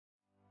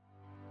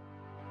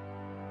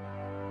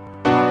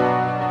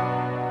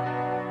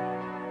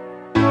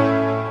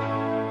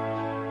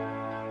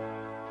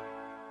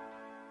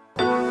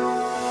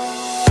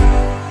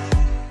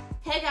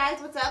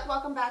guys, what's up?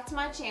 Welcome back to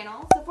my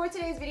channel. So for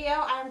today's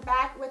video, I'm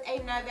back with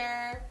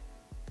another,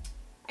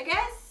 I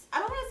guess, I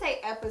don't want to say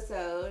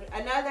episode,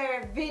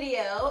 another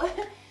video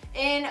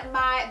in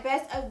my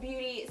Best of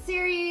Beauty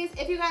series.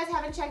 If you guys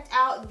haven't checked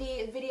out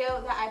the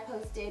video that I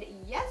posted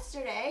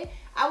yesterday,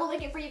 I will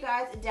link it for you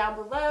guys down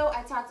below.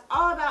 I talked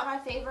all about my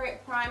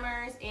favorite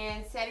primers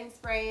and setting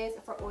sprays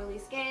for oily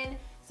skin.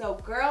 So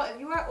girl, if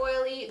you are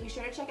oily, be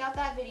sure to check out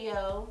that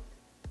video.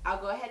 I'll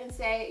go ahead and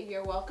say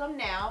you're welcome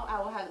now. I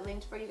will have it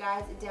linked for you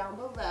guys down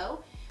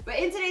below. But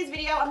in today's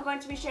video, I'm going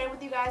to be sharing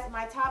with you guys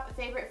my top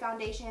favorite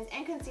foundations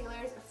and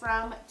concealers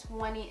from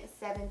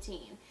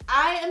 2017.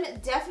 I am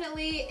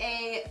definitely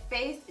a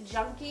face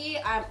junkie.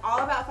 I'm all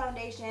about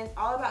foundations,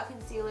 all about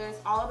concealers,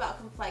 all about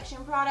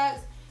complexion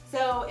products.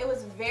 So it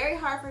was very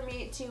hard for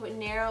me to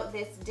narrow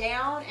this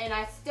down, and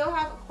I still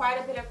have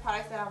quite a bit of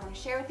products that I want to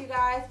share with you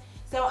guys.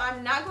 So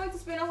I'm not going to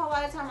spend a whole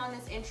lot of time on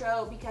this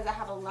intro because I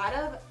have a lot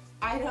of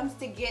items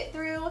to get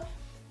through.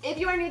 If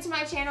you are new to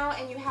my channel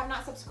and you have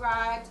not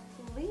subscribed,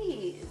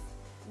 please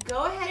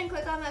go ahead and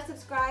click on that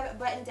subscribe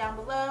button down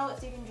below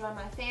so you can join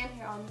my fam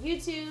here on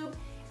YouTube,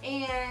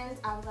 and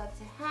I would love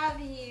to have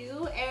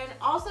you. And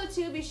also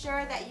to be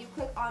sure that you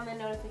click on the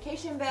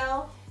notification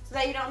bell so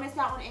that you don't miss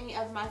out on any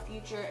of my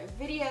future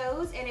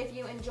videos. And if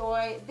you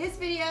enjoy this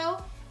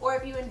video, or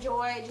if you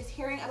enjoy just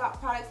hearing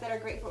about products that are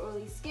great for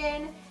oily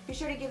skin, be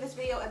sure to give this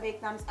video a big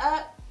thumbs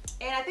up.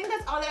 And I think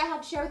that's all that I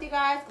have to share with you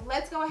guys.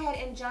 Let's go ahead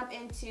and jump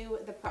into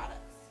the products.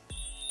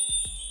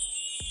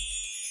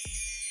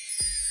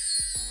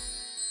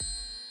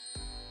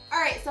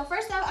 Alright, so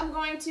first up, I'm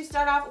going to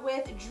start off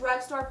with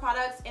drugstore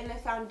products in the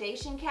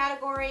foundation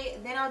category.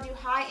 Then I'll do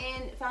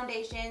high-end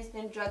foundations,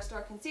 then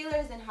drugstore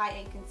concealers, then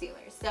high-end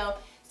concealers. So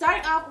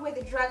starting off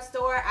with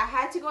drugstore, I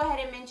had to go ahead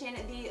and mention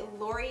the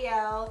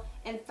L'Oreal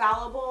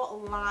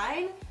Infallible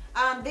line.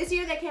 This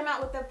year they came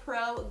out with the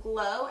Pro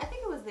Glow. I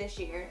think it was this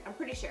year, I'm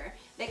pretty sure.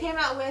 They came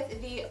out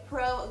with the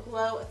Pro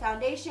Glow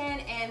foundation,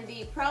 and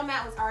the Pro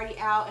Matte was already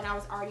out and I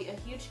was already a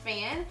huge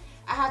fan.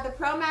 I have the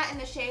Pro Matte in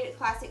the shade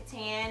Classic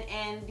Tan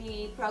and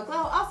the Pro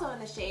Glow also in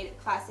the shade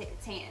Classic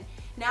Tan.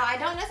 Now I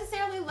don't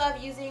necessarily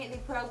love using the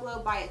Pro Glow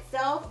by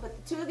itself, but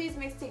the two of these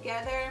mixed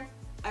together,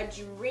 a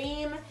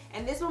dream.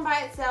 And this one by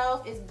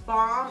itself is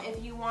bomb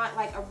if you want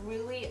like a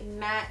really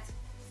matte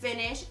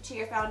finish to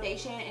your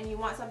foundation and you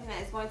want something that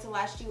is going to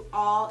last you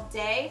all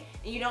day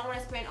and you don't want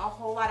to spend a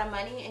whole lot of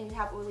money and you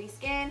have oily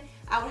skin.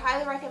 I would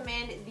highly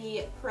recommend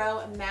the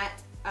Pro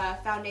Matte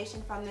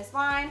foundation from this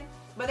line.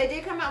 But they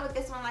did come out with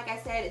this one, like I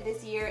said,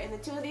 this year, and the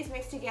two of these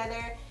mixed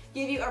together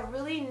give you a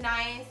really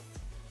nice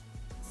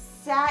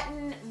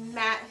satin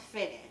matte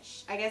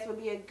finish, I guess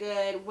would be a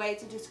good way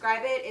to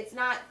describe it. It's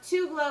not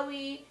too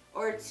glowy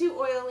or too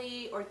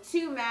oily or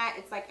too matte.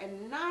 It's like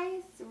a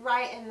nice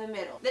right in the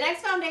middle. The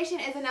next foundation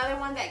is another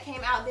one that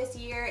came out this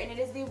year, and it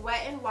is the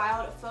Wet n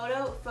Wild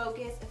Photo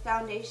Focus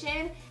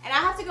Foundation. And I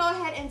have to go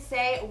ahead and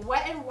say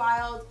Wet n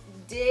Wild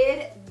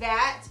did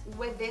that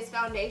with this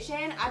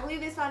foundation. I believe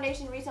this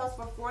foundation retails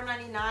for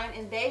 $4.99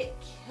 and they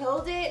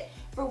killed it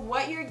for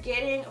what you're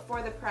getting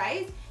for the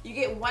price. You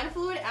get 1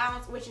 fluid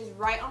ounce, which is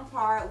right on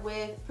par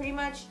with pretty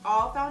much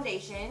all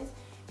foundations.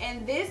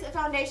 And this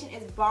foundation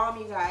is bomb,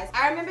 you guys.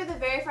 I remember the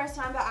very first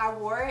time that I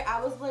wore it,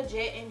 I was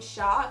legit in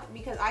shock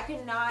because I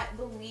could not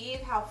believe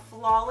how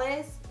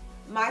flawless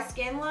my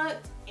skin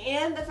looked,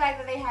 and the fact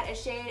that they had a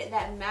shade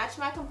that matched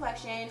my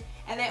complexion,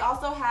 and they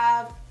also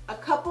have a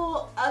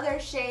couple other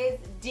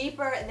shades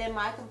deeper than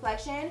my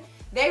complexion.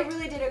 They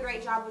really did a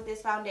great job with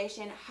this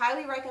foundation.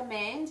 Highly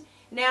recommend.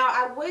 Now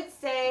I would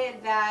say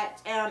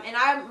that,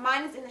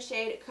 mine is in the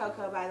shade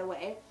Cocoa, by the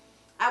way.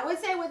 I would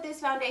say with this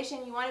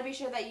foundation, you want to be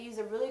sure that you use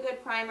a really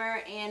good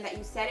primer and that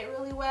you set it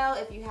really well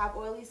if you have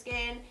oily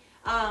skin.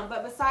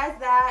 But besides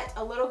that,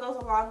 a little goes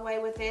a long way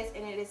with this,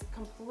 and it is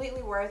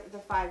completely worth the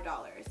 $5.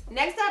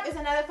 Next up is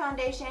another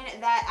foundation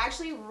that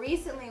actually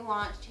recently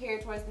launched here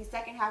towards the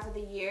second half of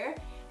the year,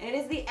 and it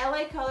is the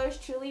LA Colors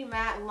Truly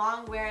Matte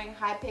Long Wearing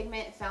High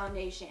Pigment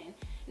Foundation.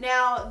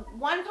 Now,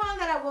 one con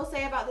that I will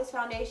say about this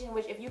foundation,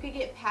 which if you could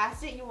get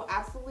past it, you will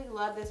absolutely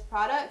love this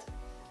product,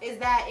 is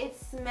that it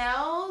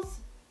smells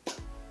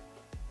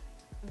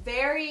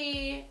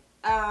very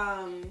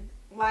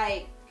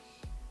like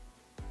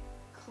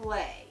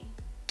clay,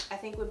 I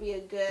think would be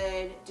a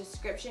good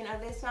description of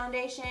this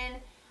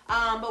foundation.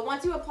 But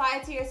once you apply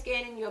it to your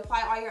skin and you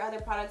apply all your other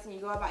products and you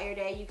go about your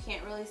day, you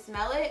can't really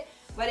smell it.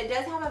 But it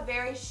does have a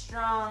very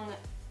strong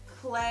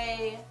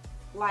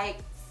clay-like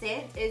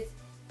scent. It's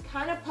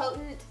kind of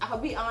potent, I'll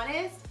be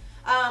honest.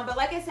 But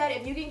like I said,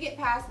 if you can get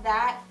past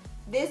that,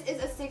 this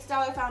is a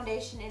 $6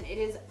 foundation and it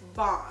is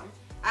bomb.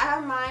 I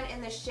have mine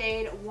in the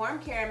shade Warm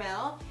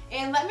Caramel,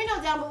 and let me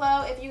know down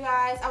below if you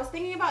guys, I was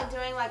thinking about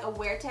doing like a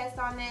wear test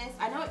on this.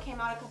 I know it came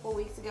out a couple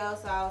weeks ago,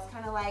 so I was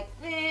kind of like,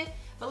 eh.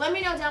 But let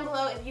me know down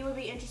below if you would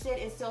be interested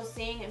in still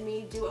seeing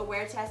me do a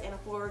wear test and a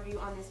full review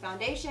on this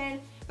foundation.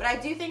 But I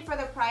do think for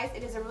the price,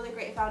 it is a really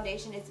great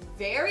foundation. It's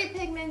very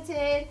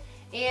pigmented,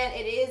 and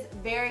it is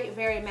very,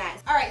 very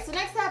matte. Alright, so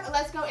next up,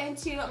 let's go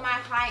into my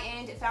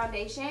high-end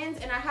foundations,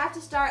 and I have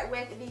to start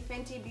with the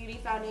Fenty Beauty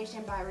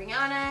Foundation by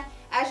Rihanna.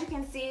 As you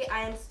can see,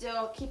 I am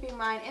still keeping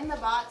mine in the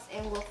box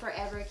and will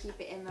forever keep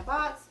it in the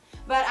box.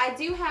 But I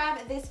do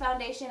have this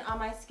foundation on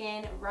my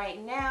skin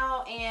right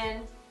now,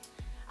 and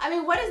I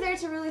mean, what is there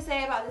to really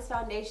say about this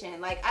foundation?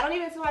 Like, I don't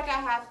even feel like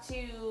I have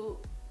to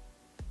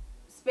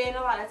spend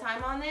a lot of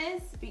time on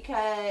this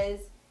because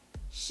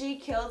she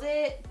killed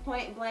it,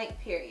 point blank,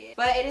 period.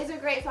 But it is a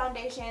great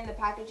foundation. The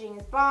packaging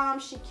is bomb.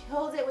 She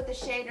killed it with the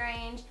shade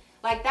range.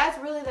 Like, that's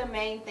really the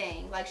main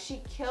thing. Like,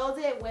 she killed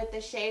it with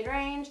the shade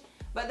range,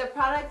 but the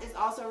product is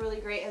also really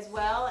great as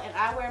well, and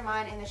I wear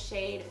mine in the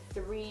shade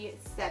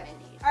 370.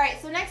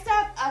 Alright, so next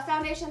up, a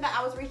foundation that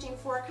I was reaching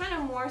for kind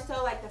of more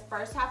so like the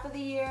first half of the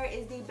year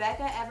is the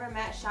Becca Ever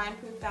Matte Shine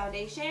Proof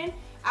Foundation.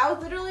 I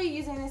was literally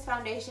using this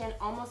foundation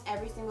almost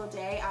every single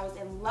day. I was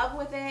in love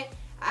with it.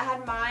 I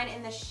had mine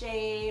in the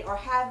shade, or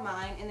have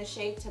mine in the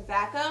shade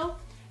Tobacco.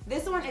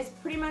 This one is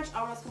pretty much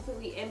almost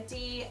completely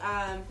empty,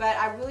 but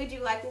I really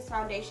do like this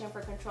foundation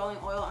for controlling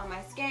oil on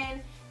my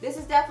skin. This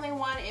is definitely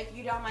one if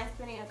you don't mind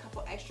spending a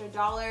couple extra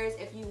dollars,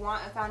 if you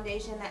want a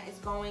foundation that is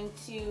going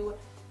to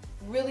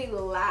really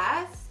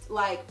last,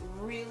 like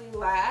really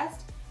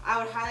last. I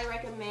would highly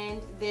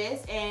recommend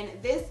this, and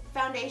this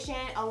foundation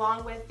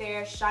along with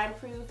their Shine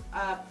Proof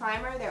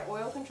primer, their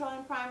oil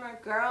controlling primer,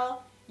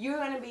 girl, you're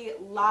going to be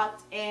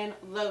locked and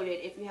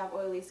loaded if you have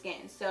oily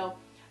skin. So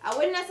I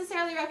wouldn't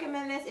necessarily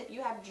recommend this if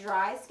you have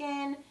dry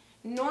skin.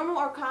 Normal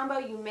or combo,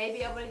 you may be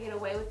able to get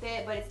away with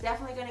it, but it's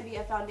definitely going to be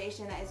a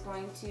foundation that is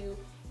going to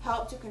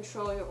help to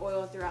control your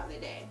oil throughout the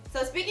day.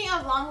 So speaking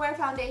of long wear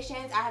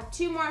foundations, I have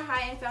two more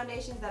high-end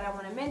foundations that I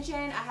want to mention.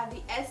 I have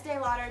the Estee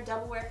Lauder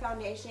Double Wear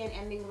Foundation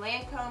and the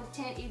Lancome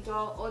Tint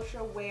Idole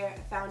Ultra Wear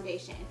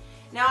Foundation.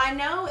 Now I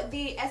know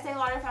the Estee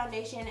Lauder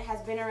Foundation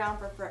has been around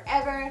for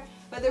forever,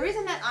 but the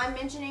reason that I'm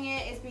mentioning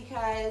it is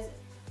because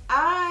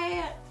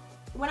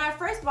when I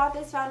first bought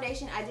this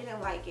foundation, I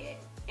didn't like it.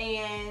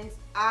 And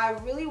I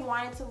really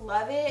wanted to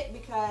love it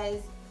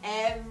because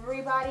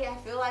everybody, I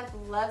feel like,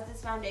 loves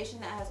this foundation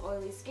that has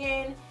oily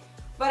skin,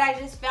 but I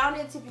just found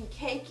it to be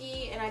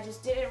cakey and I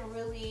just didn't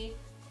really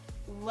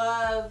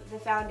love the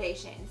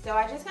foundation. So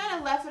I just kind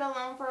of left it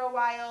alone for a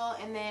while,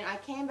 and then I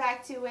came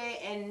back to it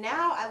and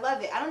now I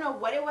love it. I don't know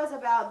what it was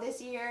about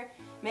this year.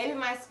 Maybe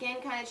my skin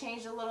kind of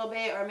changed a little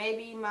bit, or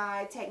maybe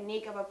my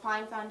technique of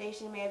applying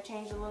foundation may have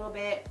changed a little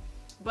bit.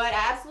 But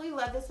I absolutely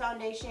love this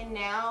foundation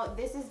now.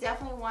 This is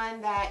definitely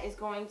one that is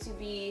going to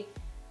be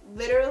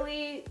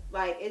literally,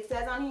 like it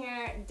says on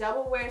here,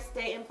 double wear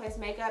stay in place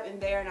makeup, and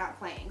they are not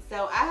playing.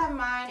 So I have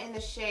mine in the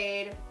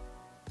shade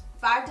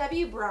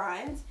 5W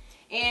Bronze,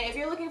 and if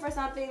you're looking for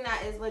something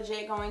that is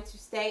legit going to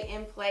stay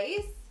in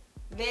place,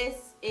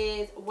 this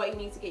is what you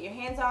need to get your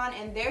hands on.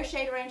 And their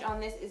shade range on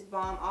this is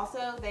bomb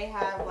also. They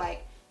have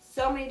like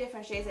so many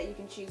different shades that you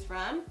can choose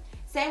from.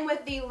 Same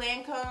with the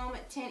Lancome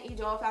Tint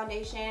Idole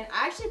Foundation.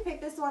 I actually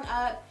picked this one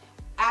up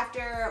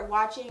after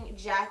watching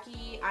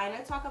Jackie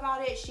Aina talk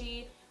about it.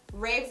 She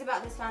raves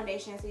about this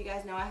foundation, so you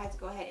guys know I had to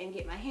go ahead and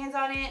get my hands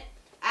on it.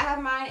 I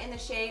have mine in the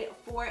shade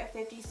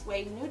 450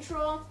 Suede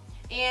Neutral,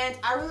 and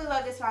I really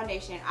love this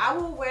foundation. I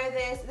will wear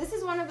this. This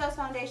is one of those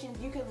foundations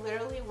you could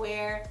literally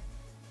wear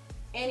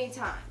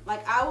anytime.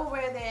 Like, I will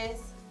wear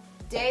this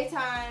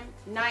daytime,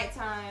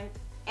 nighttime,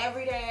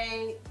 every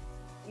day,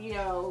 you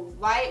know,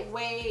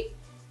 lightweight.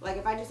 Like,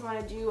 if I just want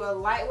to do a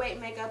lightweight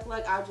makeup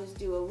look, I'll just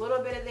do a little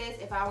bit of this.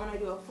 If I want to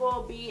do a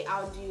full beat,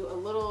 I'll do a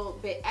little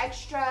bit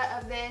extra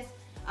of this.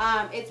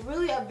 It's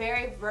really a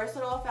very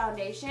versatile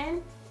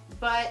foundation,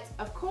 but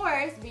of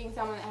course, being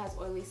someone that has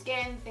oily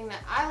skin, the thing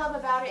that I love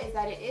about it is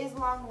that it is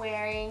long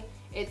wearing,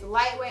 it's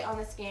lightweight on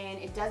the skin,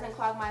 it doesn't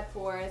clog my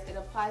pores, it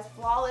applies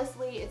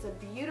flawlessly, it's a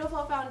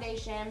beautiful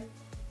foundation,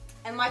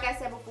 and like I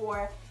said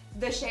before,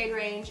 the shade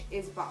range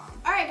is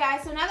bomb. Alright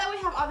guys, so now that we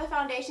have all the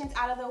foundations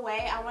out of the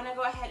way, I want to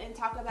go ahead and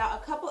talk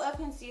about a couple of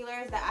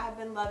concealers that I have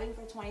been loving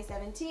for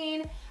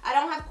 2017. I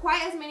don't have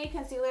quite as many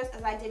concealers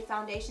as I did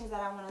foundations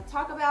that I want to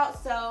talk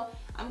about, so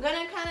I'm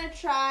going to kind of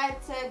try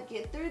to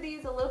get through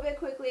these a little bit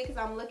quickly because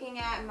I'm looking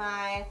at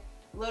my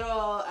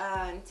little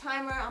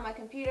timer on my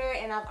computer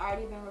and I've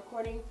already been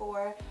recording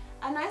for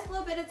a nice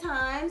little bit of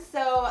time.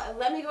 So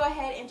let me go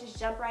ahead and just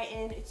jump right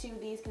into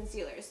these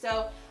concealers.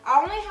 So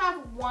I only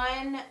have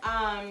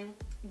one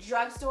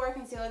drugstore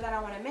concealer that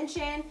I want to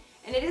mention,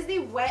 and it is the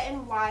Wet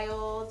n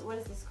Wild, what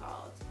is this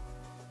called?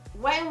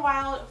 Wet n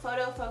Wild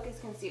Photo Focus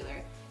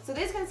Concealer. So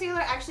this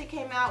concealer actually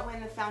came out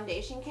when the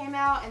foundation came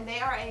out, and they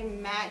are a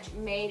match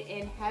made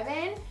in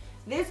heaven.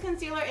 This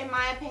concealer, in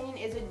my opinion,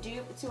 is a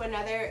dupe to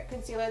another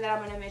concealer that I'm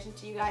going to mention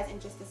to you guys in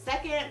just a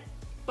second.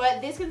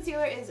 But this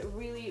concealer is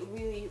really,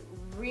 really,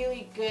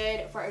 really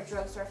good for a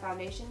drugstore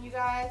foundation, you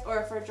guys,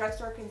 or for a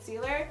drugstore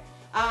concealer.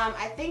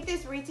 I think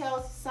this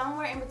retails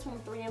somewhere in between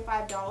 $3 and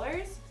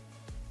 $5,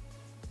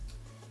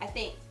 I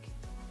think.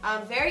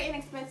 Very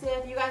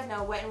inexpensive. You guys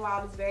know Wet n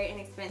Wild is very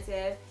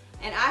inexpensive.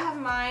 And I have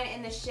mine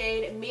in the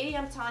shade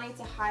Medium Tawny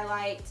to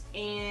Highlight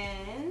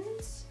and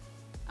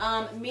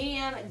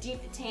medium deep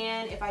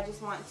tan if I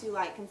just want to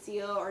like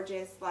conceal or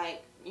just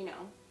like, you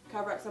know,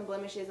 cover up some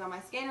blemishes on my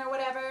skin or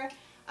whatever.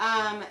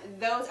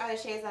 Those are the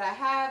shades that I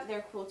have.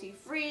 They're cruelty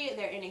free,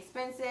 they're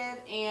inexpensive,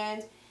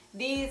 and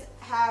these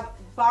have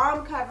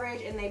bomb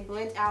coverage and they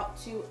blend out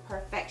to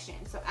perfection.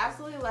 So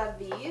absolutely love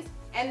these.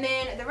 And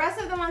then the rest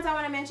of the ones I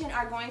want to mention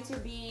are going to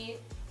be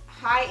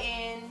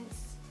high-end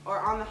or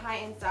on the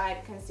high-end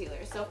side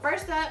concealers. So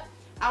first up,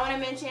 I want to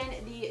mention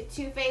the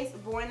Too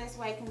Faced Born This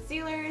Way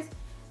concealers.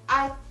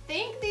 I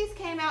think these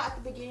came out at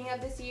the beginning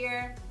of this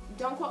year.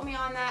 Don't quote me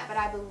on that, but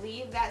I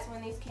believe that's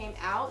when these came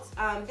out.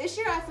 This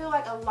year I feel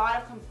like a lot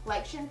of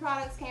complexion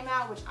products came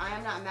out, which I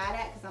am not mad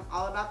at because I'm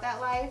all about that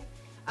life.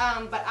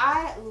 But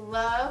I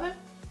love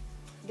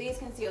these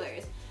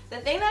concealers. The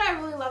thing that I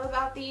really love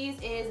about these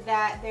is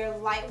that they're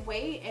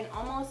lightweight and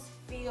almost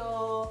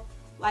feel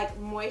like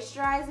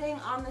moisturizing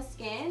on the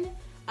skin.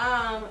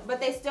 But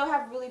they still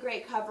have really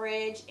great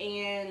coverage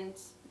and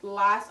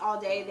last all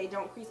day. They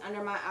don't crease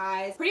under my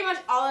eyes. Pretty much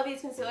all of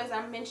these concealers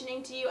I'm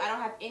mentioning to you, I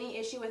don't have any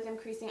issue with them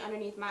creasing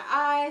underneath my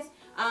eyes.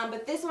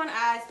 But this one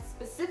I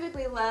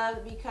specifically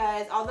love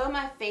because although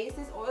my face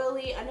is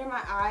oily, under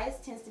my eyes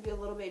tends to be a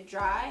little bit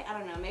dry. I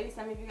don't know, maybe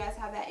some of you guys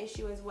have that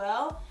issue as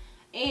well.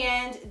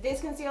 And this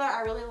concealer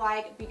I really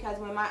like because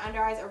when my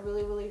under eyes are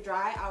really, really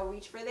dry, I'll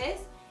reach for this.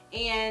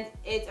 And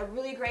it's a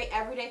really great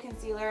everyday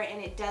concealer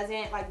and it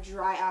doesn't like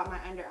dry out my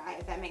under eye,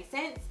 if that makes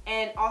sense.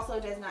 And also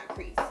does not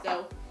crease.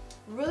 So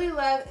really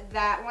love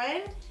that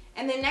one.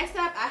 And then next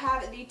up I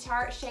have the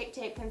Tarte Shape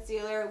Tape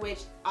Concealer,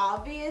 which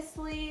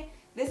obviously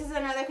this is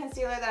another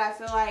concealer that I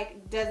feel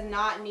like does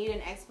not need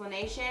an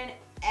explanation.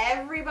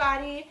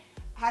 Everybody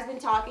has been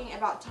talking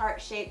about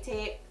Tarte Shape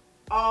Tape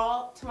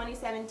all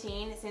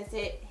 2017 since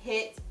it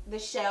hit the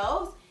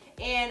shelves,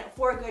 and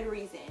for a good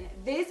reason.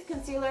 This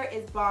concealer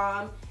is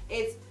bomb.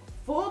 It's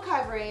full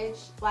coverage,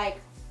 like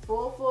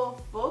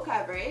full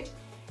coverage,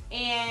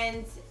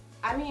 and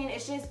I mean,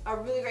 it's just a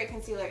really great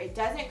concealer. It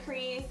doesn't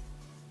crease,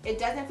 it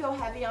doesn't feel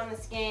heavy on the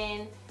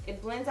skin,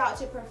 it blends out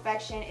to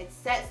perfection, it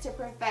sets to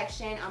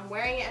perfection. I'm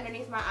wearing it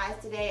underneath my eyes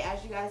today,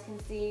 as you guys can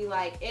see.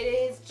 Like, it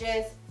is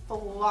just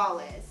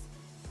flawless.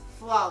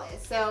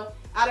 So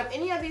out of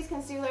any of these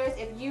concealers,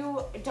 if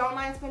you don't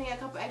mind spending a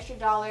couple extra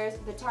dollars,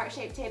 the Tarte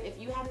Shape Tape,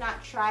 if you have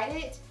not tried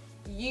it,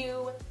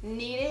 you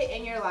need it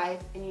in your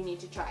life and you need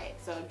to try it.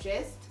 So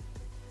just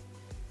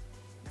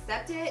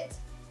accept it,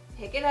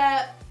 pick it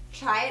up,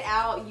 try it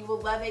out. You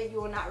will love it.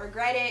 You will not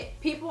regret it.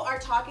 People are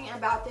talking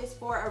about this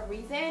for a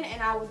reason,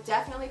 and I will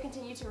definitely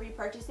continue to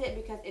repurchase it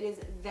because it is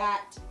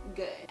that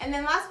good. And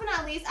then last but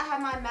not least, I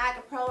have my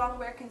MAC Pro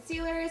Longwear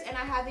Concealers, and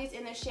I have these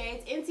in the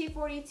shades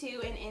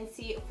NC42 and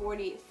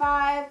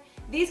NC45.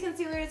 These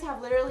concealers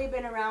have literally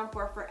been around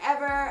for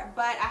forever,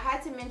 but I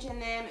had to mention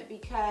them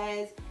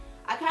because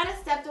I kind of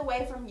stepped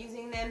away from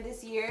using them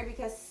this year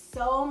because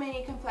so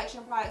many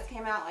complexion products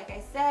came out, like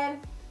I said.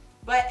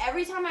 But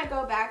every time I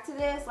go back to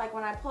this, like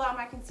when I pull out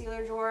my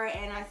concealer drawer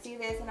and I see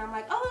this and I'm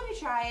like, oh, let me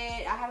try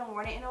it, I haven't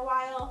worn it in a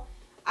while,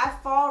 I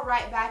fall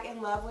right back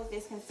in love with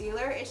this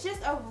concealer. It's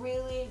just a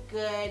really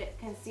good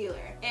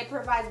concealer. It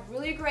provides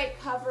really great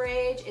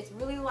coverage, it's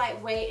really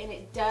lightweight, and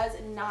it does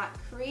not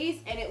crease,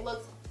 and it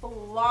looks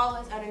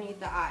flawless underneath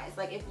the eyes.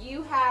 Like, if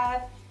you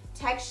have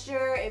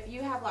texture, if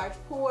you have large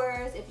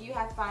pores, if you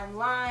have fine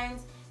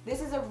lines, this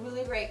is a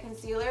really great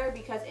concealer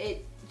because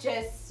it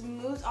just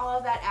smooths all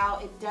of that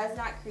out. It does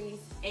not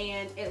crease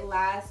and it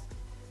lasts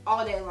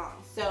all day long.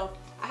 So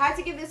I had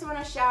to give this one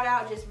a shout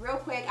out just real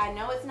quick. I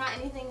know it's not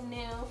anything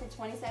new for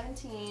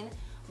 2017,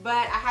 but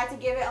I had to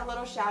give it a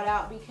little shout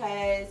out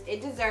because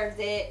it deserves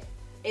it.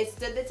 It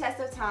stood the test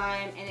of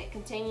time and it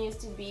continues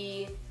to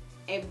be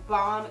a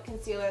bomb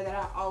concealer that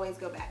I always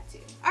go back to.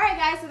 Alright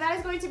guys, so that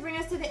is going to bring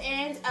us to the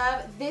end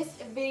of this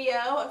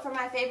video for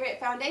my favorite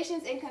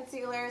foundations and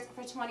concealers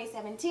for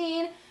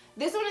 2017.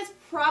 This one is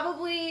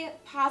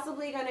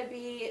possibly going to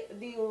be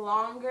the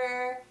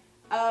longer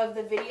of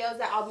the videos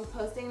that I'll be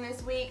posting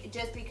this week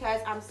just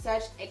because I'm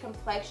such a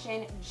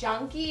complexion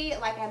junkie,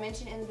 like I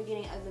mentioned in the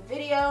beginning of the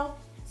video.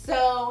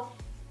 So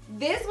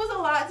this was a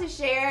lot to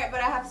share,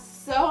 but I have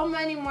so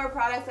many more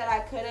products that I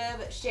could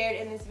have shared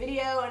in this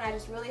video, and I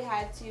just really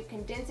had to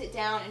condense it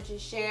down and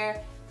just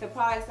share the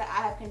products that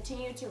I have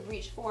continued to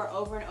reach for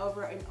over and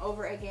over and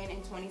over again in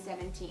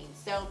 2017.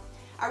 So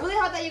I really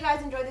hope that you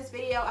guys enjoyed this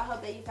video. I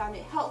hope that you found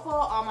it helpful.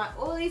 All my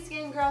oily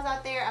skin girls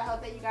out there, I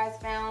hope that you guys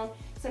found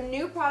some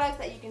new products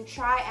that you can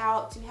try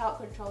out to help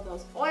control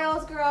those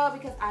oils, girl,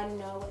 because I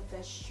know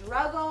the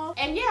struggle.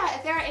 And yeah,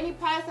 if there are any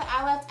products that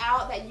I left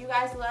out that you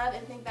guys love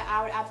and think that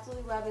I would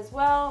absolutely love as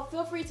well,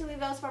 feel free to leave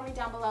those for me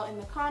down below in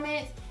the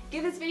comments.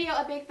 Give this video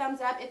a big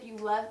thumbs up if you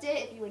loved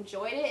it, if you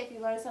enjoyed it, if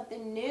you learned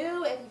something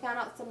new, if you found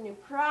out some new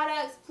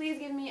products. Please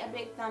give me a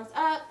big thumbs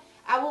up.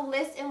 I will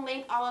list and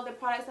link all of the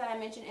products that I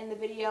mentioned in the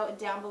video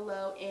down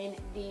below in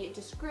the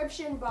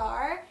description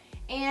bar.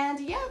 And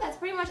yeah, that's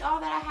pretty much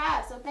all that I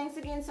have. So thanks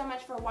again so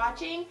much for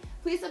watching.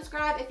 Please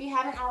subscribe if you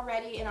haven't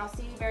already, and I'll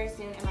see you very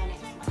soon in my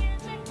next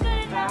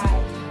one.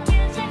 Bye.